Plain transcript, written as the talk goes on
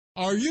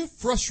Are you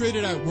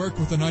frustrated at work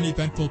with an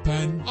uneventful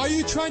pen? Are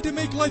you trying to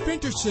make life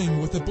interesting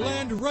with a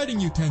bland writing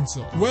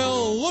utensil?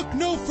 Well, look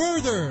no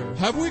further.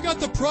 Have we got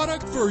the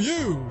product for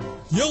you?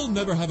 You'll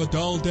never have a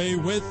dull day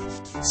with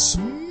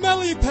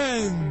Smelly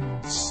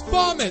Pens.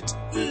 Vomit!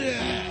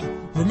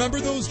 Ugh. Remember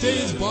those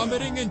days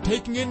vomiting and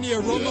taking in the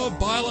aroma of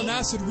bile and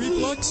acid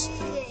reflux?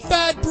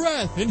 Bad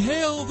breath!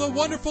 Inhale the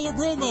wonderful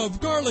aroma of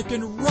garlic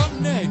and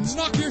rotten eggs.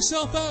 Knock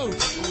yourself out!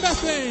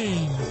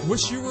 Methane!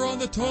 Wish you were on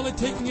the toilet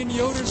taking in the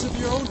odors of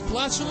your own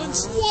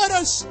flatulence? What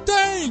a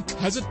stink!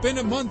 Has it been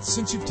a month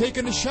since you've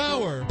taken a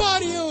shower?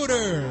 Body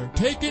odor!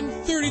 Take in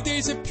 30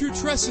 days of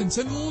putrescence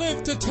and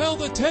live to tell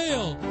the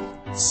tale.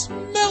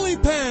 Smelly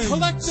Pens!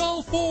 Collect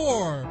all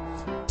 4!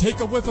 Take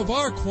a whiff of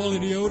our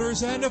quality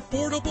odors and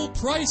affordable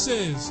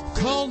prices.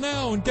 Call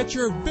now and get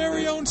your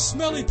very own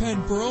Smelly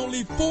Pen for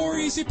only 4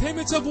 easy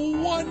payments of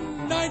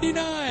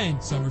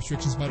 $1.99. Some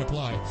restrictions might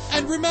apply.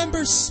 And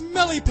remember,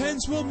 Smelly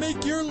Pens will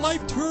make your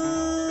life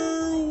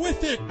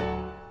terrific.